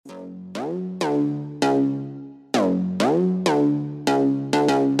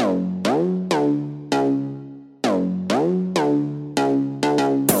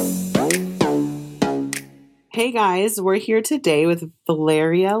Hey guys, we're here today with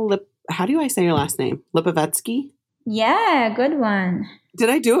Valeria how do I say your last name? Lipovetsky? Yeah, good one. Did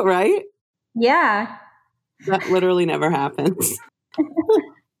I do it right? Yeah. That literally never happens.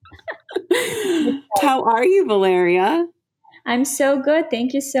 How are you, Valeria? I'm so good.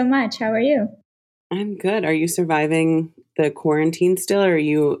 Thank you so much. How are you? I'm good. Are you surviving the quarantine still, or are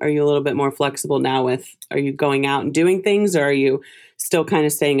you a little bit more flexible now are you going out and doing things, or are you still kind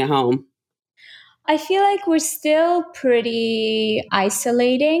of staying at home? I feel like we're still pretty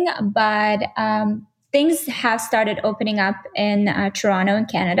isolating, but things have started opening up in Toronto and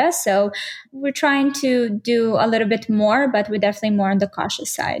Canada. So we're trying to do a little bit more, but we're definitely more on the cautious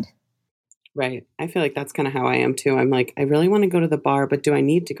side. Right. I feel like that's kind of how I am too. I'm like, I really want to go to the bar, but do I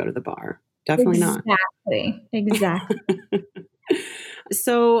need to go to the bar? Definitely not. Exactly.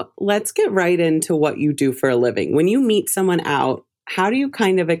 So let's get right into what you do for a living. When you meet someone out, how do you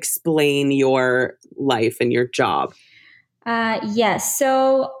kind of explain your life and your job? Yes.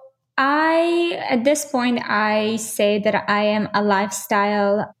 So at this point, I say that I am a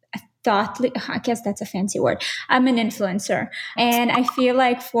lifestyle I guess that's a fancy word. I'm an influencer. And I feel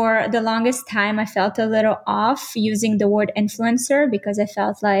like for the longest time, I felt a little off using the word influencer because I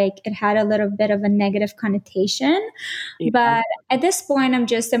felt like it had a little bit of a negative connotation. Yeah. But at this point, I'm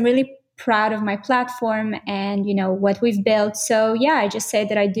really proud of my platform and what we've built. So yeah, I just say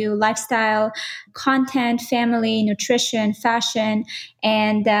that I do lifestyle content, family, nutrition, fashion,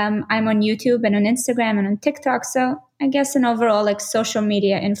 and I'm on YouTube and on Instagram and on TikTok. So I guess an overall like social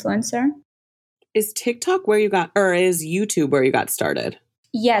media influencer. Is TikTok where you got, or is YouTube where you got started?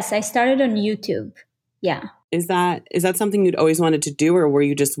 Yes, I started on YouTube. Yeah. Is that something you'd always wanted to do, or were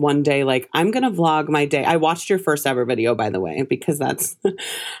you just one day like, I'm going to vlog my day? I watched your first ever video, by the way, because that's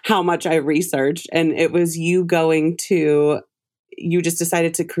how much I researched. And it was you just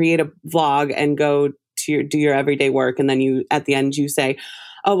decided to create a vlog and go to do your everyday work. And then at the end, you say,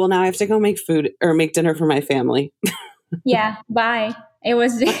 oh, well, now I have to go make food or make dinner for my family. Yeah, bye. It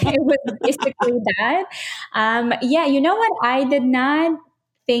was it was basically that. Yeah, you know what? I did not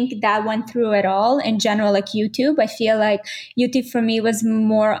think that went through at all. In general, like YouTube, I feel like YouTube for me was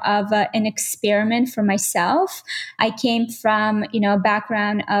more of an experiment for myself. I came from a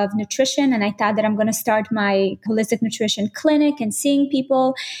background of nutrition, and I thought that I'm going to start my holistic nutrition clinic and seeing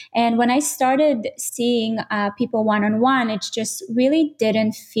people. And when I started seeing people one on one, it just really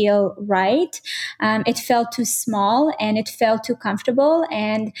didn't feel right. It felt too small and it felt too comfortable.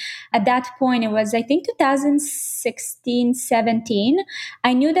 And at that point, it was, I think, 2016, 17.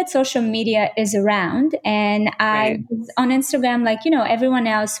 I knew that social media is around, and I Right. was on Instagram, like, everyone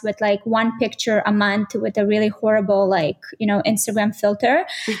else with like one picture a month with a really horrible, like, Instagram filter.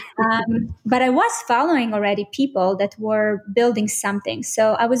 But I was following already people that were building something.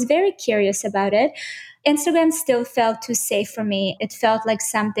 So I was very curious about it. Instagram still felt too safe for me. It felt like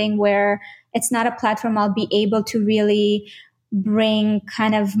something where it's not a platform I'll be able to really bring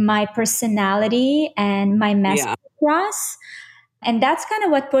kind of my personality and my message Yeah. across. And that's kind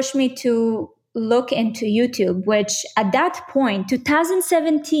of what pushed me to look into YouTube, which at that point,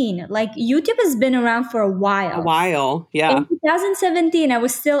 2017, like YouTube has been around for a A while. while. Yeah. In 2017, I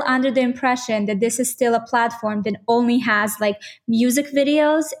was still under the impression that this is still a platform that only has like music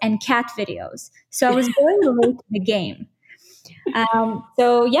videos and cat videos. So I was very late to the game.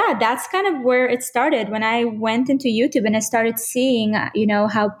 So yeah, that's kind of where it started when I went into YouTube and I started seeing,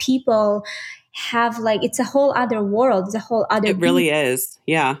 how people have like, it's a whole other world, it's a whole other It beast. really is.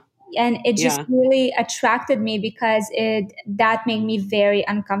 Yeah. And it just Yeah. really attracted me because that made me very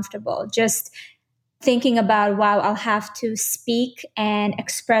uncomfortable. Just thinking about, wow, I'll have to speak and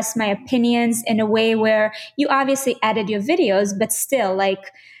express my opinions in a way where you obviously edit your videos, but still like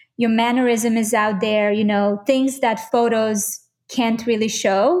your mannerism is out there, things that photos can't really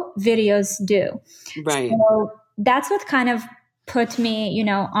show, videos do. Right. So that's what kind of put me,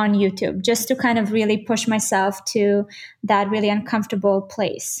 on YouTube, just to kind of really push myself to that really uncomfortable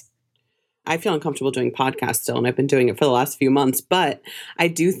place. I feel uncomfortable doing podcasts still, and I've been doing it for the last few months. But I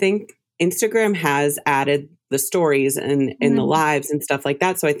do think Instagram has added the stories and in the Mm, lives and stuff like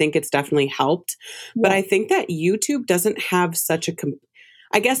that. So I think it's definitely helped. But yeah. I think that YouTube doesn't have such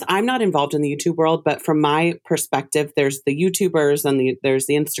I guess I'm not involved in the YouTube world, but from my perspective, there's the YouTubers and there's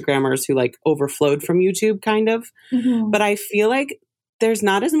the Instagrammers who like overflowed from YouTube kind of. But Mhm. I feel like there's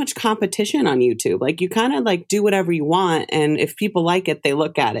not as much competition on YouTube. Like you kind of like do whatever you want. And if people like it, they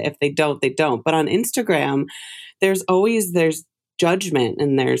look at it. If they don't, they don't. But on Instagram, there's judgment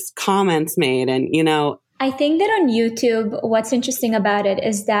and there's comments made. And, I think that on YouTube, what's interesting about it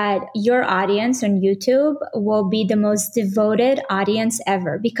is that your audience on YouTube will be the most devoted audience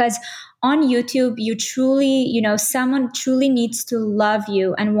ever, because on YouTube, you truly, someone truly needs to love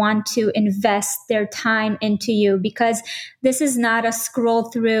you and want to invest their time into you, because this is not a scroll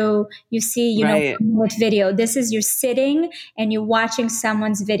through, you see, Right. with video. This is you're sitting and you're watching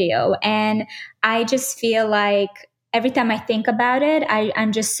someone's video. And I just feel like every time I think about it,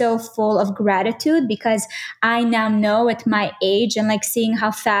 I'm just so full of gratitude, because I now know at my age and like seeing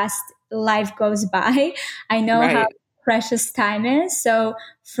how fast life goes by, I know how Right. precious time is. So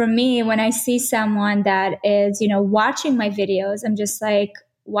for me, when I see someone that is, watching my videos, I'm just like,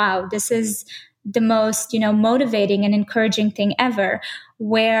 wow, this is the most, motivating and encouraging thing ever.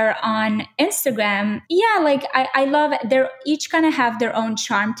 Where on Instagram, yeah, like I love it. They're each kind of have their own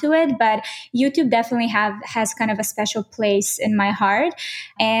charm to it, but YouTube definitely has kind of a special place in my heart.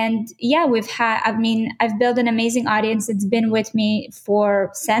 And yeah, I've built an amazing audience that's been with me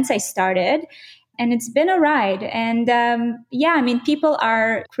since I started. And it's been a ride. And people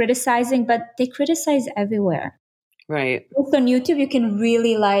are criticizing, but they criticize everywhere. Right. Also on YouTube, you can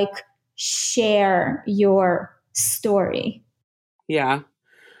really like share your story. Yeah.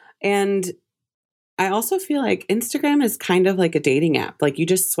 And I also feel like Instagram is kind of like a dating app. Like you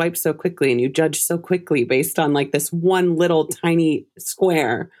just swipe so quickly and you judge so quickly based on like this one little tiny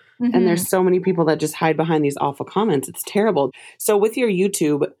square. Mm-hmm. And there's so many people that just hide behind these awful comments. It's terrible. So with your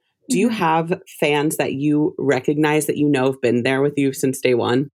YouTube, do you have fans that you recognize that have been there with you since day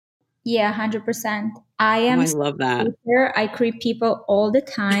one? Yeah, 100%. I love that. I creep people all the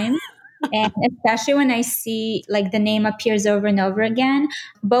time. And especially when I see like the name appears over and over again,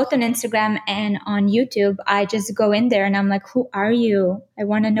 both on Instagram and on YouTube, I just go in there and I'm like, who are you? I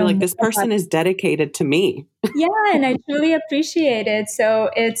want to know. Like this person is dedicated to me. Yeah, and I truly appreciate it. So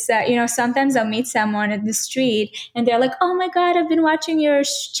it's, sometimes I'll meet someone in the street and they're like, oh my God, I've been watching your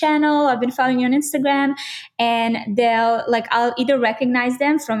channel. I've been following you on Instagram. And I'll either recognize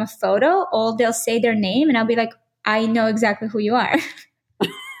them from a photo or they'll say their name and I'll be like, I know exactly who you are.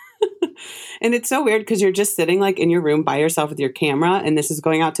 And it's so weird because you're just sitting like in your room by yourself with your camera and this is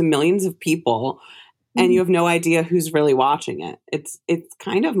going out to millions of people and you have no idea who's really watching it. It's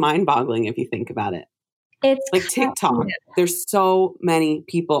kind of mind-boggling if you think about it. It's like TikTok. There's so many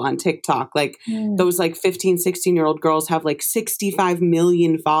people on TikTok. Like those like 15, 16-year-old girls have like 65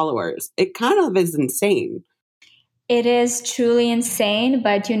 million followers. It kind of is insane. It is truly insane,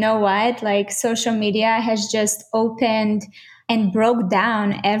 but you know what? Like social media has just opened and broke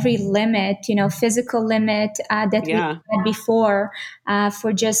down every limit, physical limit that we had before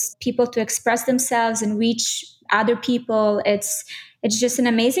for just people to express themselves and reach other people. It's just an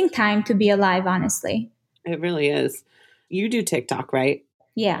amazing time to be alive, honestly. It really is. You do TikTok, right?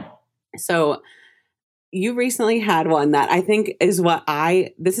 Yeah. So you recently had one that I think is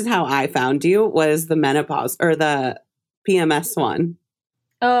this is how I found you, was the menopause or the PMS one.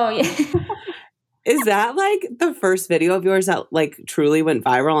 Oh, yeah. Is that like the first video of yours that like truly went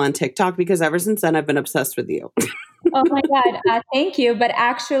viral on TikTok? Because ever since then, I've been obsessed with you. Oh my God. Thank you. But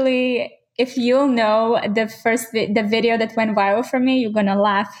actually, if you'll know the video that went viral for me, you're going to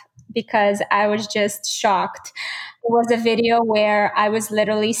laugh because I was just shocked. It was a video where I was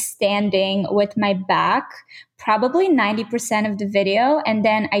literally standing with my back, probably 90% of the video, and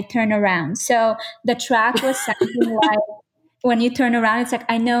then I turn around. So the track was something like, when you turn around, it's like,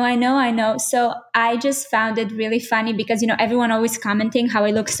 I know. So I just found it really funny because, everyone always commenting how I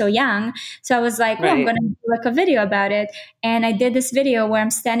look so young. So I was like, well, I'm going to do like a video about it. And I did this video where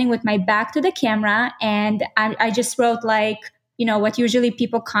I'm standing with my back to the camera and I just wrote like, what usually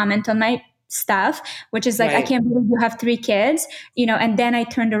people comment on my stuff, which is like, I can't believe you have 3 kids, and then I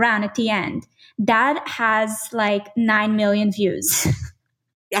turned around at the end. That has like 9 million views.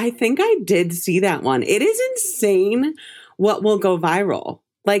 I think I did see that one. It is insane what will go viral.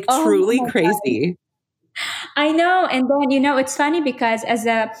 Like truly crazy. God. I know. And then, it's funny because as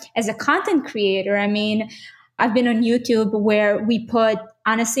a content creator, I've been on YouTube where we put,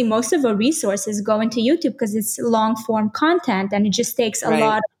 honestly, most of our resources go into YouTube because it's long form content and it just takes a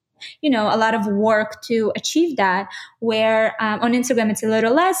lot of work to achieve that, where on Instagram it's a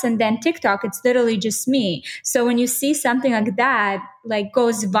little less, and then TikTok it's literally just me. So when you see something like that like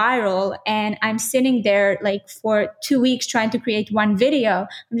goes viral and I'm sitting there like for 2 weeks trying to create one video,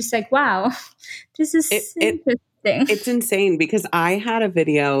 I'm just like, wow, this is interesting. It's insane because I had a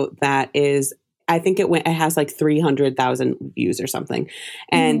video that is, I think it has like 300,000 views or something.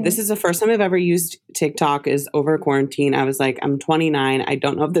 And this is the first time I've ever used TikTok is over quarantine. I was like, I'm 29. I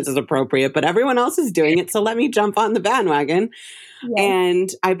don't know if this is appropriate, but everyone else is doing it. So let me jump on the bandwagon. Yeah. And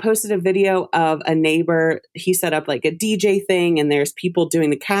I posted a video of a neighbor. He set up like a DJ thing and there's people doing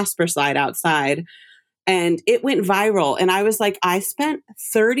the Casper slide outside and it went viral. And I was like, I spent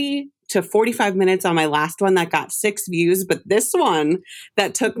 30 to 45 minutes on my last one that got 6 views, but this one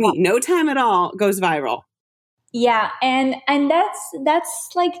that took me no time at all goes viral. Yeah, and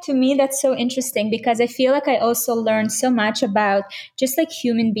that's like, to me, that's so interesting because I feel like I also learned so much about just like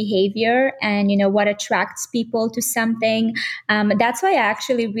human behavior and what attracts people to something. That's why I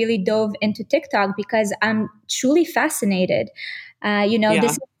actually really dove into TikTok because I'm truly fascinated.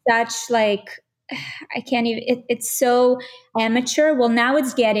 This is such like I can't even, it's so amateur. Well,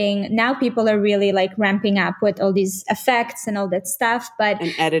 now people are really like ramping up with all these effects and all that stuff,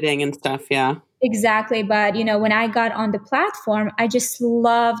 and editing and stuff. Yeah, exactly. But, when I got on the platform, I just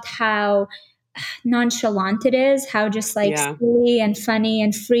loved how nonchalant it is, how just like silly and funny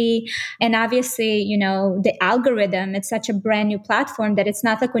and free. And obviously, the algorithm, it's such a brand new platform that it's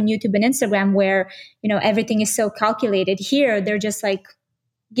not like on YouTube and Instagram where, everything is so calculated. Here, they're just like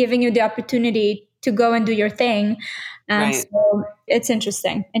giving you the opportunity to go and do your thing. So it's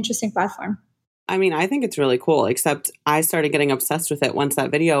interesting platform. I mean, I think it's really cool, except I started getting obsessed with it once that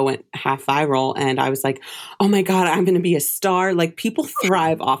video went half viral. And I was like, oh my God, I'm going to be a star. Like people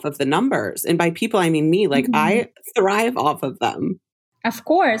thrive off of the numbers. And by people, I mean me. Like I thrive off of them. Of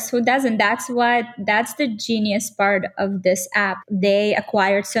course, who doesn't? That's the genius part of this app. They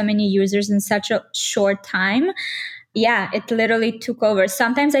acquired so many users in such a short time. Yeah, it literally took over.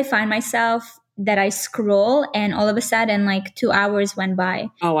 Sometimes I find myself that I scroll and all of a sudden like 2 hours went by.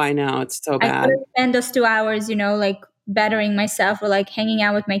 Oh, I know. It's so bad. I could spend those 2 hours, like bettering myself or like hanging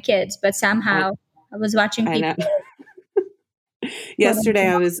out with my kids, but somehow I was watching people. Yesterday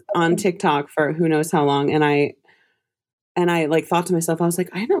I was on TikTok for who knows how long and I like thought to myself, I was like,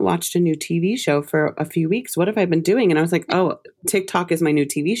 I haven't watched a new TV show for a few weeks. What have I been doing? And I was like, oh, TikTok is my new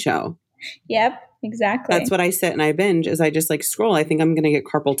TV show. Yep. Exactly. That's what I sit and I binge as I just like scroll. I think I'm going to get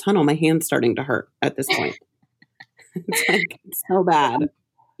carpal tunnel. My hand's starting to hurt at this point. It's so bad.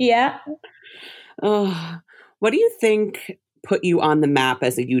 Yeah. Oh, what do you think put you on the map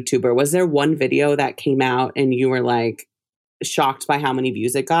as a YouTuber? Was there one video that came out and you were like shocked by how many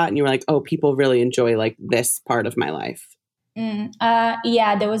views it got? And you were like, oh, people really enjoy like this part of my life.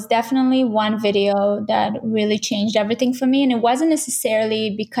 Yeah, there was definitely one video that really changed everything for me. And it wasn't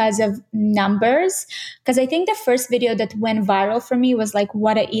necessarily because of numbers, because I think the first video that went viral for me was like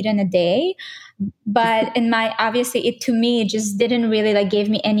what I eat in a day. But obviously it to me, it just didn't really like give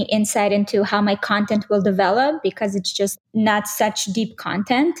me any insight into how my content will develop because it's just not such deep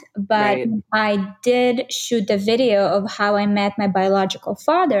content. But I did shoot the video of how I met my biological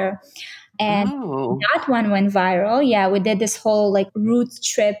father. And that one went viral. Yeah, we did this whole like roots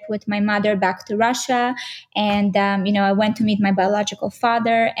trip with my mother back to Russia. And, I went to meet my biological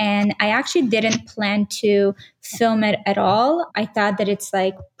father and I actually didn't plan to film it at all. I thought that it's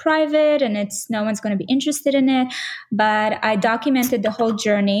like private and no one's going to be interested in it. But I documented the whole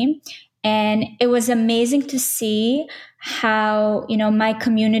journey. And it was amazing to see how, my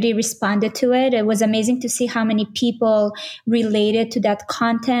community responded to it. It was amazing to see how many people related to that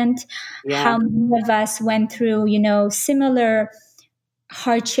content, how many of us went through, similar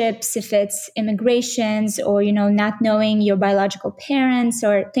hardships, if it's immigrations or, not knowing your biological parents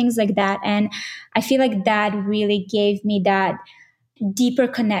or things like that. And I feel like that really gave me that deeper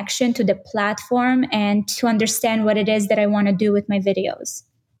connection to the platform and to understand what it is that I want to do with my videos.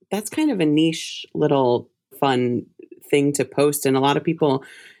 That's kind of a niche little fun thing to post. And a lot of people,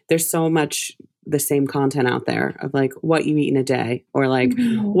 there's so much the same content out there of like what you eat in a day or like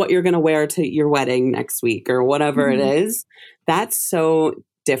what you're going to wear to your wedding next week or whatever it is. That's so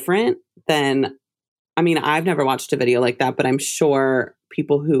different than, I mean, I've never watched a video like that, but I'm sure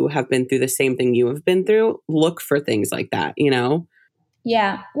people who have been through the same thing you have been through look for things like that,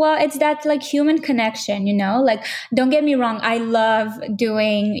 Yeah. Well, it's that like human connection, like don't get me wrong. I love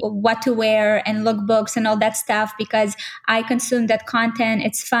doing what to wear and lookbooks and all that stuff because I consume that content.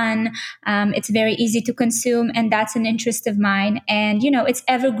 It's fun. It's very easy to consume and that's an interest of mine. And, it's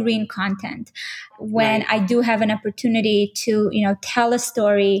evergreen content. When I do have an opportunity to, tell a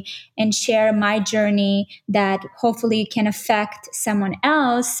story and share my journey that hopefully can affect someone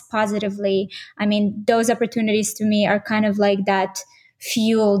else positively. I mean, those opportunities to me are kind of like that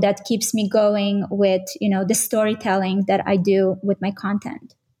fuel that keeps me going with, the storytelling that I do with my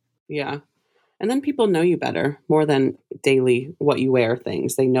content. Yeah. And then people know you better more than daily what you wear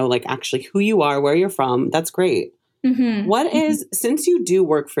things. They know like actually who you are, where you're from. That's great. What is, since you do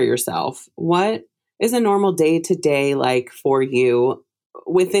work for yourself, what is a normal day to day like for you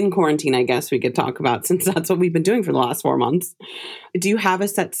within quarantine? I guess we could talk about, since that's what we've been doing for the last 4 months. Do you have a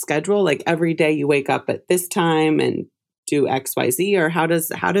set schedule? Like every day you wake up at this time and do XYZ, or how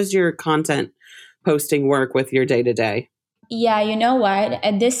does your content posting work with your day to day? Yeah, you know what?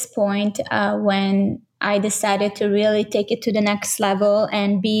 At this point, when I decided to really take it to the next level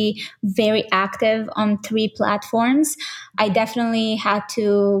and be very active on 3 platforms, I definitely had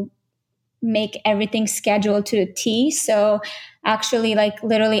to make everything scheduled to a T. So actually, like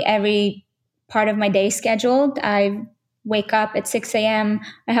literally every part of my day scheduled. I wake up at 6 a.m.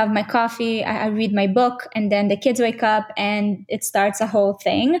 I have my coffee. I read my book, and then the kids wake up, and it starts a whole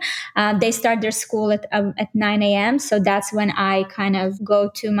thing. They start their school at 9 a.m. So that's when I kind of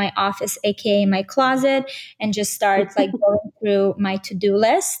go to my office, aka my closet, and just start like going through my to-do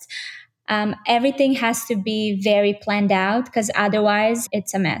list. Everything has to be very planned out because otherwise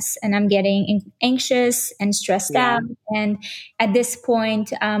it's a mess and I'm getting anxious and stressed Yeah. out. And at this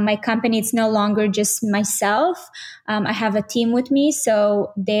point, my company, it's no longer just myself. I have a team with me,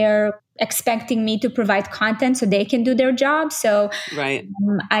 so they're expecting me to provide content so they can do their job. So Right.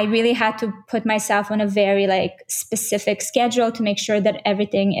 I really had to put myself on a very like specific schedule to make sure that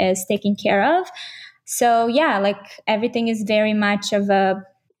everything is taken care of. So yeah, like everything is very much of a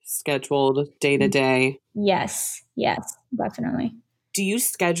Scheduled day to day. yes, definitely. Do you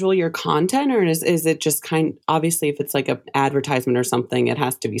schedule your content, or is it just obviously if it's like an advertisement or something, it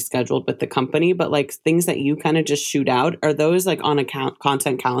has to be scheduled with the company, but like things that you kind of just shoot out, are those like on a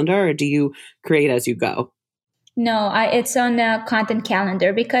content calendar, or do you create as you go? No, it's on a content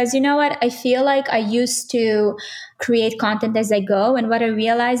calendar because you know what? I feel like I used to create content as I go. And what I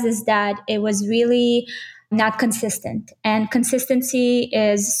realized is that it was really not consistent. And consistency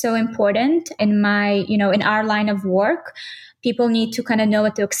is so important in in our line of work. People need to kind of know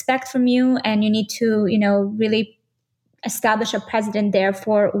what to expect from you, and you need to, really establish a precedent there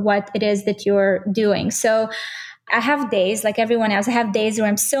for what it is that you're doing. So I have days like everyone else. I have days where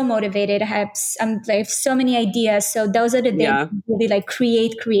I'm so motivated. I have so many ideas. So those are the days Yeah. I really like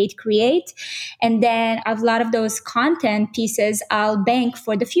create. And then a lot of those content pieces I'll bank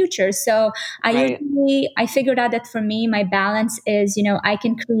for the future. So Right. I figured out that for me, my balance is, I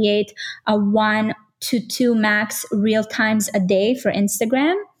can create a 1 to 2 max real times a day for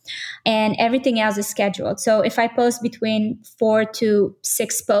Instagram, and everything else is scheduled. So if I post between 4 to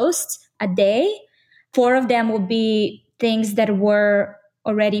 6 posts a day, 4 of them will be things that were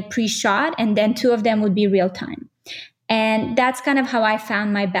already pre-shot, and then 2 of them would be real time. And that's kind of how I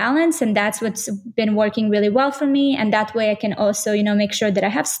found my balance, and that's what's been working really well for me. And that way I can also, make sure that I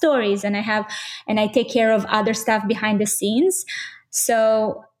have stories and I take care of other stuff behind the scenes.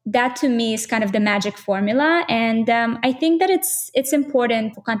 So that to me is kind of the magic formula. And I think that it's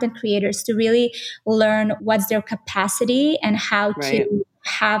important for content creators to really learn what's their capacity and how Right. to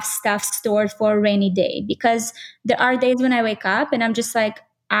have stuff stored for a rainy day, because there are days when I wake up and I'm just like,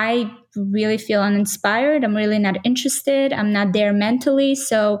 I really feel uninspired. I'm really not interested. I'm not there mentally.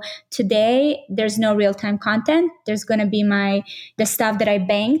 So today there's no real time content. There's going to be the stuff that I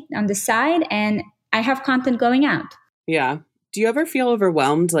banked on the side, and I have content going out. Yeah. Do you ever feel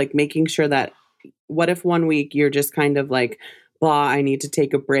overwhelmed, like making sure that, what if one week you're just kind of like, blah, I need to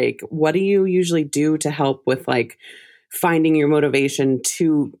take a break? What do you usually do to help with like finding your motivation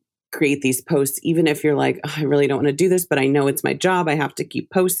to create these posts, even if you're like, oh, I really don't want to do this, but I know it's my job, I have to keep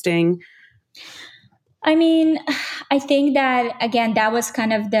posting? I mean, I think that again, that was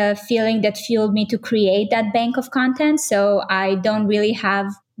kind of the feeling that fueled me to create that bank of content. So I don't really have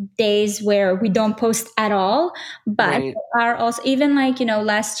days where we don't post at all, but Right. are also even like,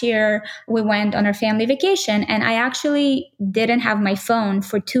 last year we went on our family vacation and I actually didn't have my phone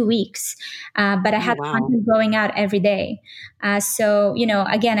for 2 weeks, but I Oh, had wow. content going out every day. So,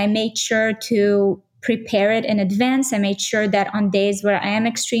 again, I made sure to prepare it in advance. I made sure that on days where I am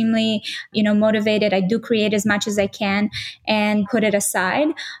extremely, motivated, I do create as much as I can and put it aside.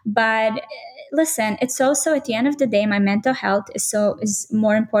 But listen, it's also at the end of the day, my mental health is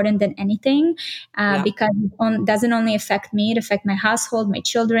more important than anything, Yeah. because it doesn't only affect me, it affects my household, my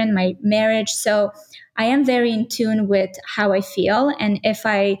children, my marriage. So I am very in tune with how I feel. And if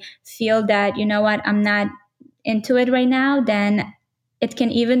I feel that, you know what, I'm not into it right now, then it can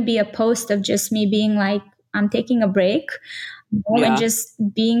even be a post of just me being like, I'm taking a break, and Yeah. just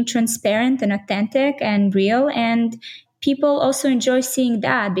being transparent and authentic and real. And people also enjoy seeing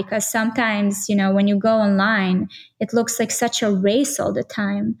that, because sometimes, you know, when you go online, it looks like such a race all the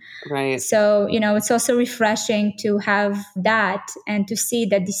time. Right. So, you know, it's also refreshing to have that and to see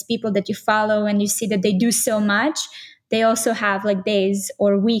that these people that you follow and you see that they do so much, they also have like days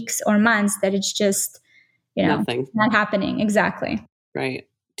or weeks or months that it's just, you know, Nothing. not happening. Exactly. Right.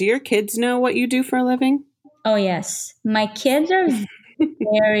 Do your kids know what you do for a living? Oh, yes. My kids are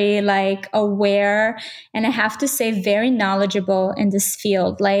very like aware, and I have to say very knowledgeable in this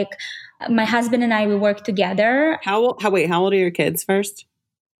field. Like my husband and I, we work together. Wait, how old are your kids first?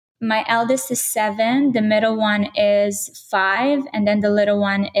 My eldest is 7, the middle one is 5, and then the little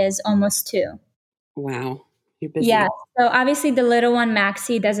one is almost 2. Wow. You're busy. Yeah. So obviously the little one,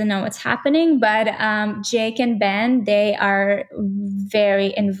 Maxie, doesn't know what's happening, but Jake and Ben, they are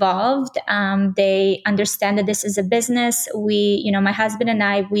very involved. They understand that this is a business. We, you know, my husband and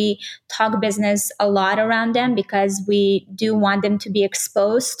I, we talk business a lot around them because we do want them to be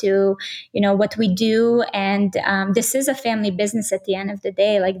exposed to, you know, what we do. And this is a family business at the end of the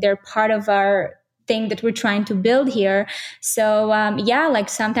day. Like they're part of our thing that we're trying to build here. So yeah, like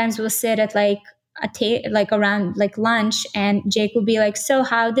sometimes we'll sit at like like around like lunch, and Jake would be like, so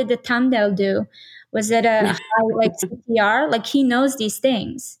how did the thumbnail do? Was it a high like CTR? Like he knows these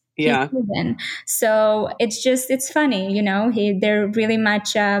things. Yeah. So it's funny, you know, they're really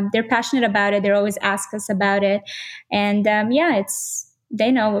much, they're passionate about it. They're always ask us about it. And yeah,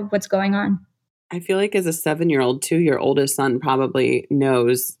 they know what's going on. I feel like as a 7-year-old too, your oldest son probably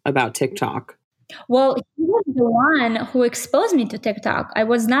knows about TikTok. Well, he was the one who exposed me to TikTok. I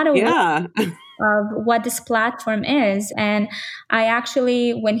was not aware of what this platform is. And I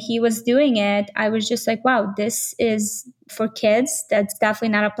actually, when he was doing it, I was just like, wow, this is for kids. That's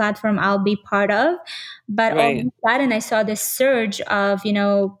definitely not a platform I'll be part of. But all of a sudden I saw this surge of, you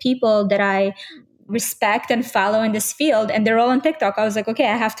know, people that I respect and follow in this field, and they're all on TikTok. I was like, okay,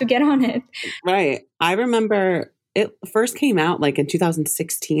 I have to get on it. Right. I remember it first came out like in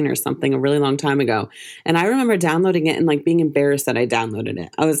 2016 or something, a really long time ago. And I remember downloading it and like being embarrassed that I downloaded it.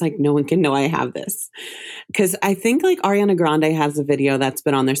 I was like, no one can know I have this. Because I think like Ariana Grande has a video that's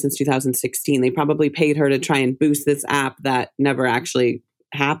been on there since 2016. They probably paid her to try and boost this app that never actually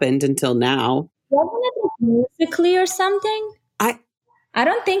happened until now. Wasn't it like Musical.ly or something? I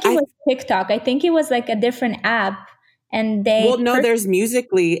don't think it was TikTok. I think it was like a different app. And there's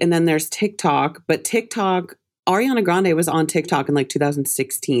Musical.ly and then there's TikTok. But TikTok, Ariana Grande was on TikTok in like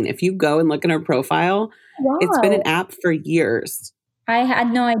 2016. If you go and look at her profile, It's been an app for years. I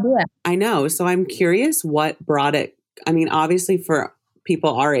had no idea. I know. So I'm curious what brought it. I mean, obviously for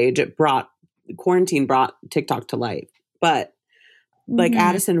people our age, quarantine brought TikTok to life. But like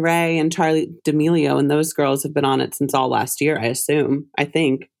Addison Rae and Charli D'Amelio and those girls have been on it since all last year, I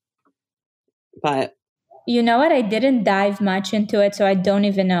think. But you know what? I didn't dive much into it, so I don't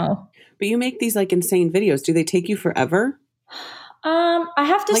even know. But you make these like insane videos. Do they take you forever? I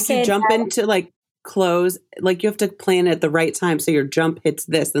have to say, you jump into like clothes, like you have to plan it at the right time. So your jump hits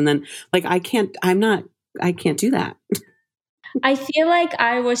this, and then like I can't do that. I feel like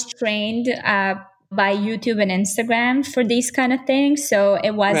I was trained by YouTube and Instagram for these kind of things. So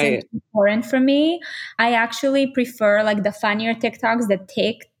it wasn't important for me. I actually prefer like the funnier TikToks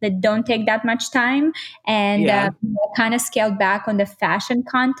that don't take that much time, and kind of scaled back on the fashion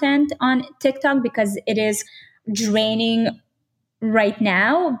content on TikTok because it is draining right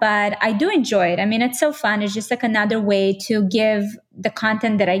now, but I do enjoy it. I mean, it's so fun. It's just like another way to give the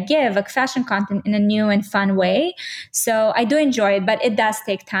content that I give, like fashion content, in a new and fun way. So I do enjoy it, but it does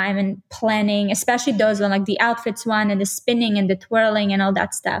take time and planning, especially those one, like the outfits one and the spinning and the twirling and all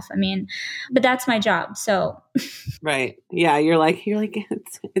that stuff. I mean, but that's my job. So right. Yeah. You're like,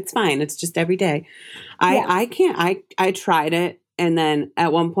 it's fine. It's just every day. I tried it. And then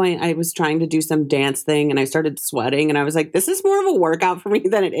at one point I was trying to do some dance thing and I started sweating and I was like, this is more of a workout for me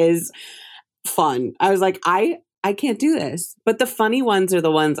than it is fun. I was like, I can't do this. But the funny ones are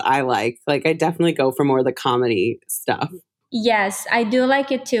the ones I like. Like I definitely go for more of the comedy stuff. Yes, I do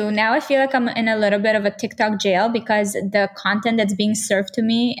like it too. Now I feel like I'm in a little bit of a TikTok jail because the content that's being served to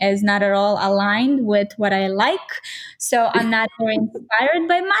me is not at all aligned with what I like. So I'm not very inspired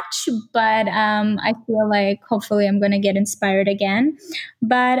by much, but I feel like hopefully I'm going to get inspired again.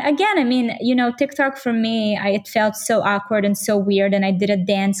 But again, I mean, you know, TikTok for me, it felt so awkward and so weird. And I did a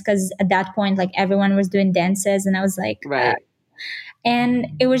dance because at that point, like everyone was doing dances and I was like, and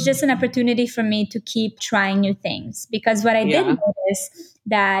it was just an opportunity for me to keep trying new things. Because what I did notice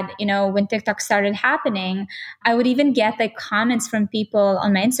that, you know, when TikTok started happening, I would even get like comments from people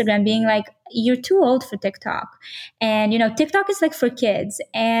on my Instagram being like, you're too old for TikTok. And, you know, TikTok is like for kids.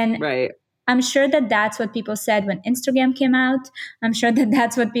 And I'm sure that that's what people said when Instagram came out. I'm sure that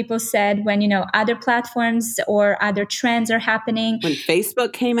that's what people said when, other platforms or other trends are happening. When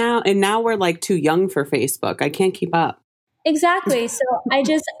Facebook came out, and now we're like too young for Facebook. I can't keep up. Exactly. So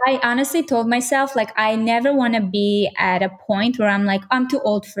I honestly told myself, like, I never want to be at a point where I'm like, I'm too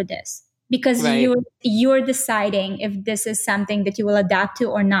old for this, because Right. you're deciding if this is something that you will adapt to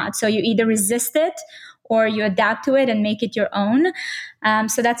or not. So you either resist it or you adapt to it and make it your own.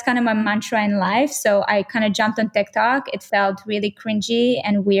 So that's kind of my mantra in life. So I kind of jumped on TikTok. It felt really cringy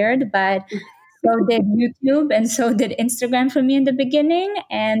and weird, but so did YouTube and so did Instagram for me in the beginning.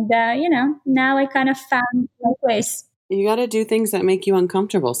 And, now I kind of found my place. You got to do things that make you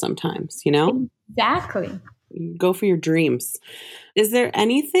uncomfortable sometimes, Exactly. Go for your dreams. Is there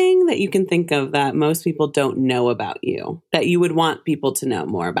anything that you can think of that most people don't know about you that you would want people to know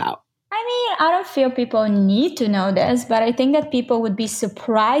more about? I mean, I don't feel people need to know this, but I think that people would be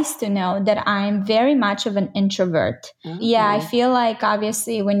surprised to know that I'm very much of an introvert. Okay. Yeah, I feel like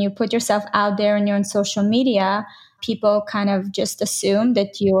obviously when you put yourself out there and you're on social media, people kind of just assume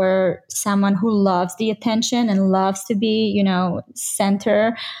that you're someone who loves the attention and loves to be,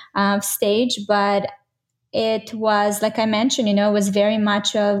 center stage. But it was, like I mentioned, it was very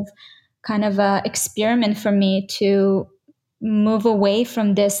much of kind of a experiment for me to move away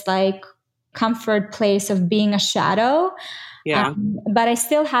from this like comfort place of being a shadow. Yeah. But I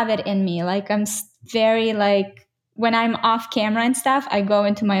still have it in me. Like I'm very like, when I'm off camera and stuff, I go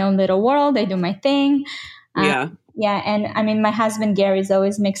into my own little world. I do my thing. Yeah. Yeah. And I mean, my husband, Gary's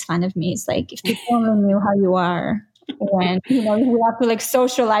always makes fun of me. It's like, if people only knew how you are when, you have to like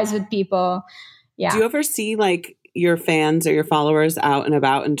socialize with people. Yeah. Do you ever see like your fans or your followers out and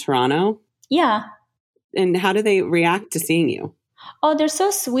about in Toronto? Yeah. And how do they react to seeing you? Oh, they're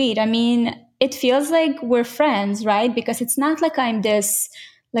so sweet. I mean, it feels like we're friends, right? Because it's not like I'm this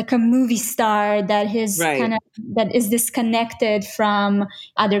like a movie star that is Right. that is disconnected from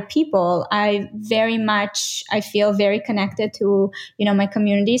other people. I feel very connected to, my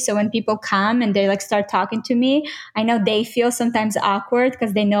community. So when people come and they like start talking to me, I know they feel sometimes awkward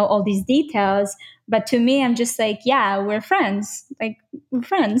because they know all these details. But to me, I'm just like, yeah, we're friends. Like, we're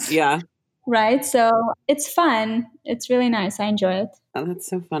friends. Yeah. Right. So it's fun. It's really nice. I enjoy it. Oh, that's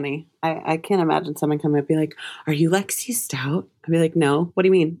so funny. I can't imagine someone coming up and be like, "Are you Lexi Stout?" I'd be like, "No. What do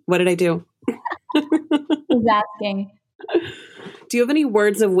you mean? What did I do?" Who's asking? Do you have any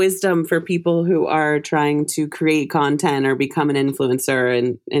words of wisdom for people who are trying to create content or become an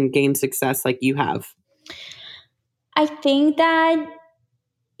influencer and gain success like you have? I think that,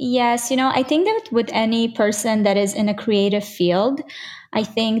 yes, I think that with any person that is in a creative field, I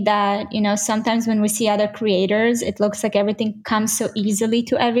think that, sometimes when we see other creators, it looks like everything comes so easily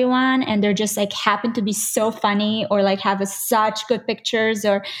to everyone and they're just like happen to be so funny or like have such good pictures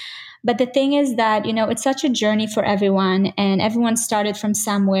but the thing is that, it's such a journey for everyone and everyone started from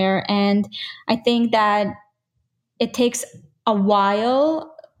somewhere. And I think that it takes a while,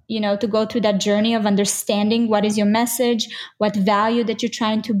 to go through that journey of understanding what is your message, what value that you're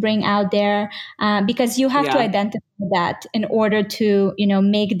trying to bring out there, because you have to identify that in order to,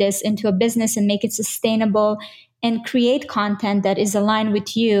 make this into a business and make it sustainable and create content that is aligned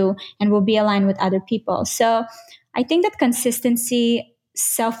with you and will be aligned with other people. So I think that consistency,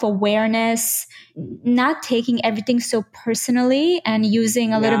 self-awareness, not taking everything so personally and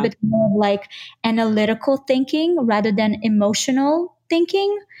using a little bit more like analytical thinking rather than emotional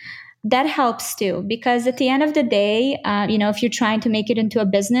thinking, that helps too. Because at the end of the day, if you're trying to make it into a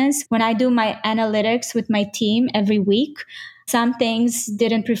business, when I do my analytics with my team every week, some things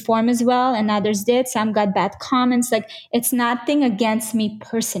didn't perform as well and others did. Some got bad comments. Like, it's nothing against me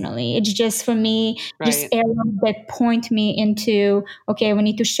personally. It's just for me, just areas that point me into, okay, we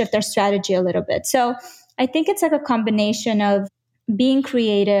need to shift our strategy a little bit. So I think it's like a combination of being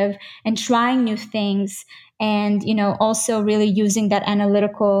creative and trying new things and, also really using that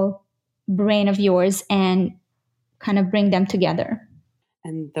analytical brain of yours and kind of bring them together.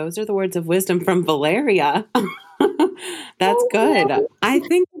 And those are the words of wisdom from Valeria. That's good. I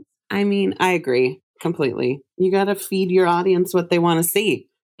agree completely. You got to feed your audience what they want to see.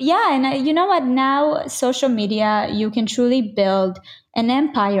 Yeah. And you know what? Now, social media, you can truly build an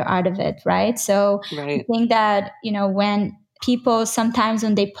empire out of it, right? So I think that, when people sometimes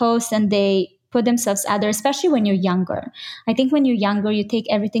when they post and they put themselves out there, especially when you're younger, I think when you're younger, you take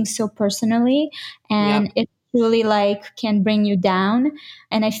everything so personally and it really like can bring you down.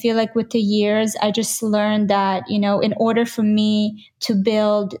 And I feel like with the years, I just learned that, in order for me to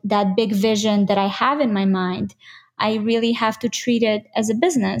build that big vision that I have in my mind, I really have to treat it as a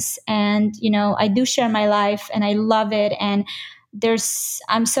business. And, I do share my life and I love it. And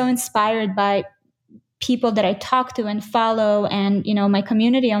I'm so inspired by people that I talk to and follow and, my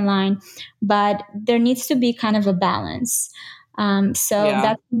community online, but there needs to be kind of a balance. So Yeah.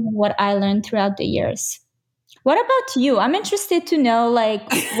 that's what I learned throughout the years. What about you? I'm interested to know, like,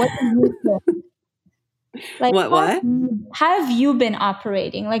 what do you think? Like, What? how have you been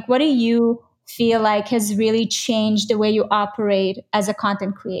operating? Like, what do you feel like has really changed the way you operate as a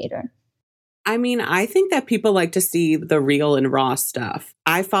content creator? I mean, I think that people like to see the real and raw stuff.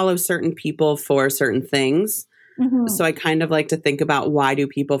 I follow certain people for certain things. So I kind of like to think about, why do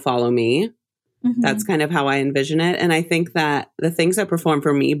people follow me? That's kind of how I envision it. And I think that the things that perform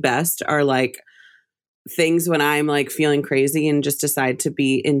for me best are like things when I'm like feeling crazy and just decide to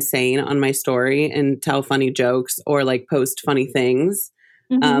be insane on my story and tell funny jokes or like post funny things.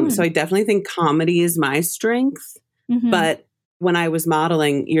 So I definitely think comedy is my strength. But when I was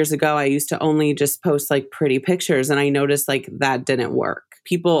modeling years ago, I used to only just post like pretty pictures. And I noticed like that didn't work.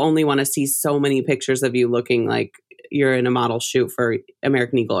 People only want to see so many pictures of you looking like you're in a model shoot for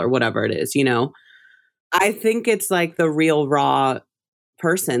American Eagle or whatever it is, I think it's like the real raw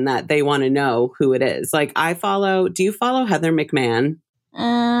person that they want to know who it is. Like do you follow Heather McMahon?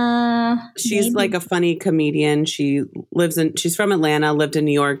 She's Maybe. like a funny comedian. She's from Atlanta, lived in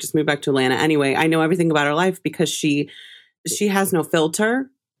New York, just moved back to Atlanta. Anyway, I know everything about her life because she has no filter.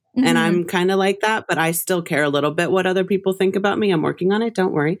 And I'm kind of like that, but I still care a little bit what other people think about me. I'm working on it.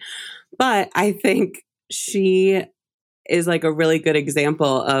 Don't worry. But I think she is like a really good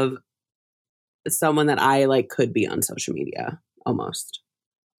example of someone that I like could be on social media almost.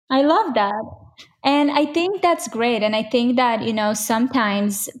 I love that. And I think that's great. And I think that,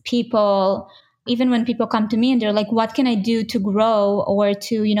 sometimes people, even when people come to me and they're like, what can I do to grow or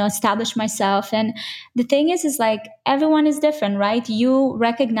to, establish myself? And the thing is like, everyone is different, right? You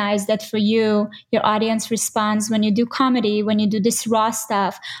recognize that for you, your audience responds when you do comedy, when you do this raw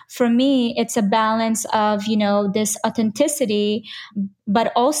stuff. For me, it's a balance of, this authenticity,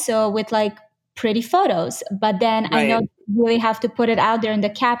 but also with like pretty photos. But then I know you really have to put it out there in the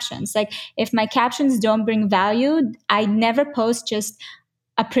captions. Like if my captions don't bring value, I never post just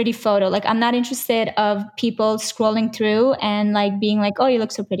a pretty photo. Like I'm not interested of people scrolling through and like being like, oh, you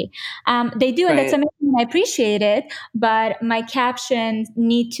look so pretty. They do, and that's amazing. I appreciate it, but my captions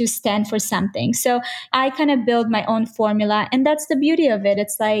need to stand for something. So I kind of build my own formula, and that's the beauty of it.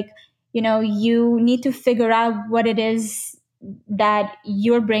 It's like, you need to figure out what it is that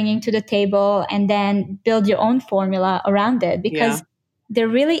you're bringing to the table and then build your own formula around it, because there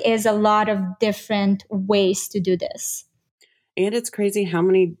really is a lot of different ways to do this. And it's crazy how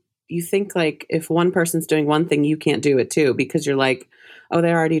many you think like if one person's doing one thing, you can't do it too, because you're like, oh,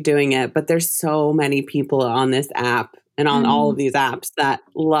 they're already doing it. But there's so many people on this app and on all of these apps that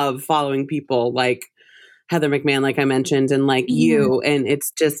love following people like Heather McMahon, like I mentioned, and like you. And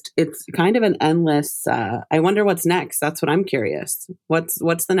it's kind of an endless, I wonder what's next. That's what I'm curious.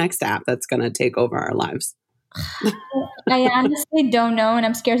 What's the next app that's going to take over our lives? I honestly don't know, and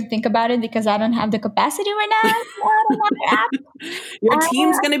I'm scared to think about it because I don't have the capacity right now. Your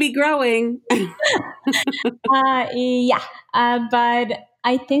team's going to be growing. But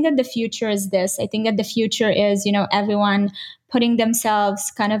I think that the future is this. I think that the future is, everyone putting themselves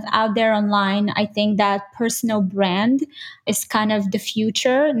kind of out there online. I think that personal brand is kind of the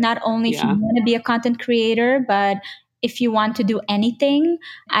future, not only if you want to be a content creator, but if you want to do anything.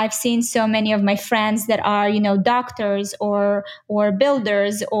 I've seen so many of my friends that are, doctors or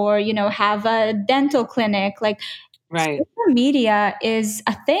builders or, have a dental clinic. Like, social media is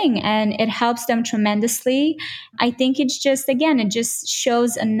a thing and it helps them tremendously. I think it's just, again, it just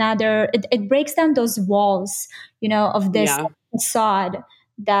shows it breaks down those walls, of this facade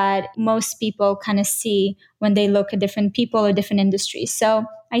that most people kind of see when they look at different people or different industries. So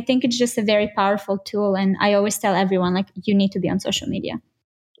I think it's just a very powerful tool. And I always tell everyone, like, you need to be on social media.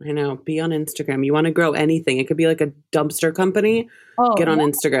 I know. Be on Instagram. You want to grow anything. It could be like a dumpster company. Get on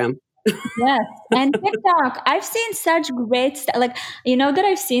Instagram. Yes. And TikTok. I've seen such great stuff. Like, that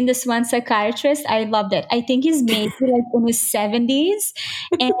I've seen this one psychiatrist. I loved it. I think he's maybe like in his 70s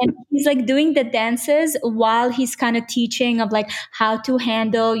and he's like doing the dances while he's kind of teaching of like how to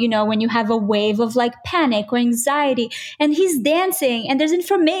handle, when you have a wave of like panic or anxiety, and he's dancing and there's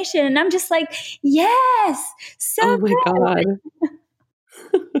information. And I'm just like, yes. So oh my God.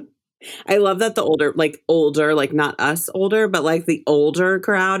 I love that the older, like not us older, but like the older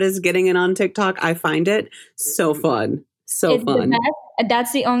crowd is getting in on TikTok. I find it so fun. It's fun.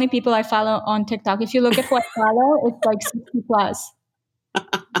 That's the only people I follow on TikTok. If you look at who I follow, it's like 60 plus.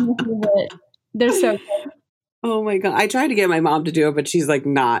 They're so good. Oh my God. I tried to get my mom to do it, but she's like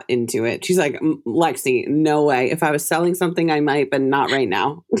not into it. She's like, Lexi, no way. If I was selling something, I might, but not right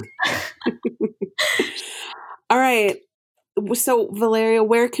now. All right. So, Valeria,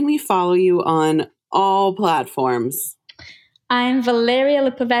 where can we follow you on all platforms? I'm Valeria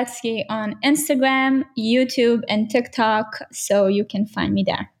Lipovetsky on Instagram, YouTube, and TikTok, so you can find me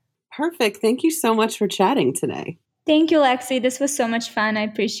there. Perfect. Thank you so much for chatting today. Thank you, Lexi. This was so much fun. I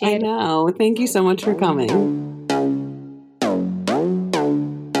appreciate it. I know. Thank you so much for coming.